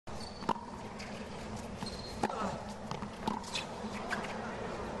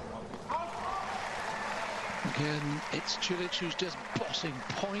Again, it's Čilić who's just bossing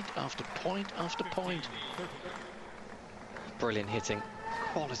point after point after point. Brilliant hitting,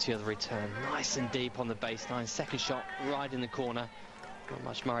 quality of the return, nice and deep on the baseline. Second shot right in the corner. Not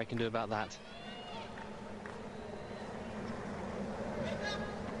much Murray can do about that.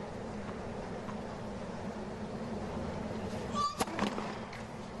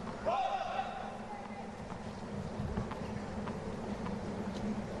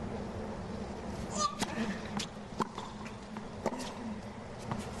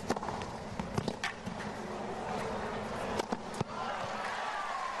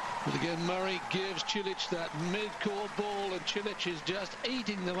 But again, Murray gives Čilić that mid-court ball, and Čilić is just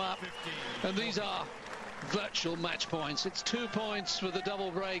eating them up. And these are virtual match points. It's 2 points for the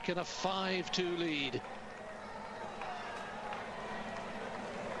double break and a 5-2 lead.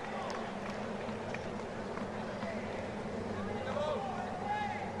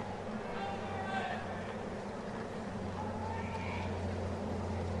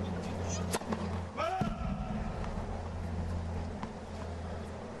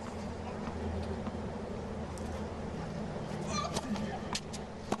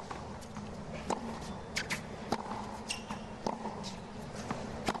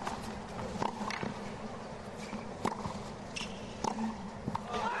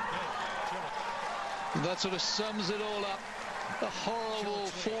 That sort of sums it all up. A horrible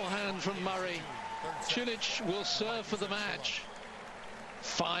forehand from Murray. Čilić will serve for the match.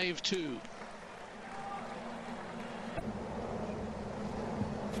 5-2.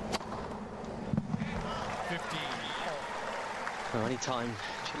 Well, any time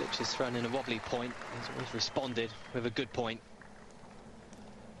Čilić has thrown in a wobbly point, he's always responded with a good point.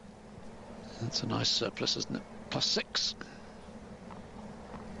 That's a nice surplus, isn't it? +6.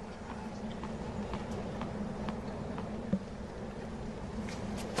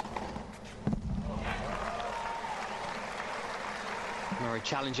 Murray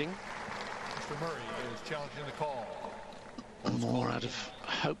challenging. Mr. Murray is challenging the call. More out of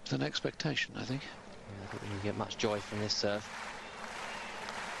hope than expectation, I think. Yeah, I don't really get much joy from this serve.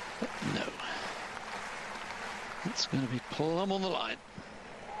 But no. It's going to be plumb on the line.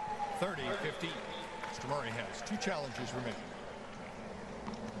 30-15. Mr. Murray has 2 challenges remaining.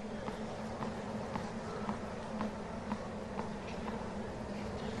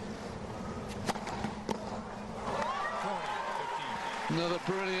 Another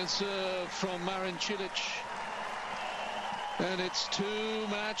brilliant serve from Marin Čilić. And it's 2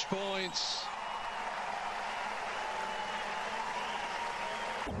 match points.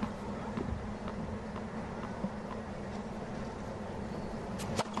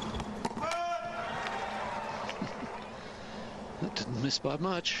 That didn't miss by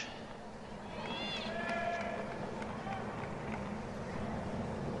much.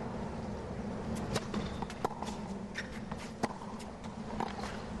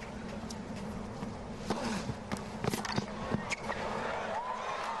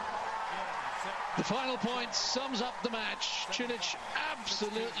 The final point sums up the match. Čilić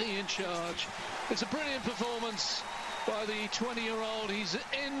absolutely in charge. It's a brilliant performance by the 20-year-old. He's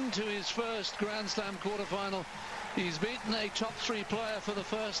into his first Grand Slam quarterfinal. He's beaten a top 3 player for the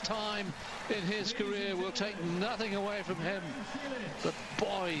first time in his career. We'll take nothing away from him. But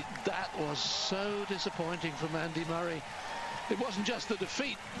boy, that was so disappointing from Andy Murray. It wasn't just the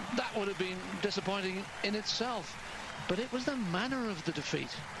defeat. That would have been disappointing in itself. But it was the manner of the defeat.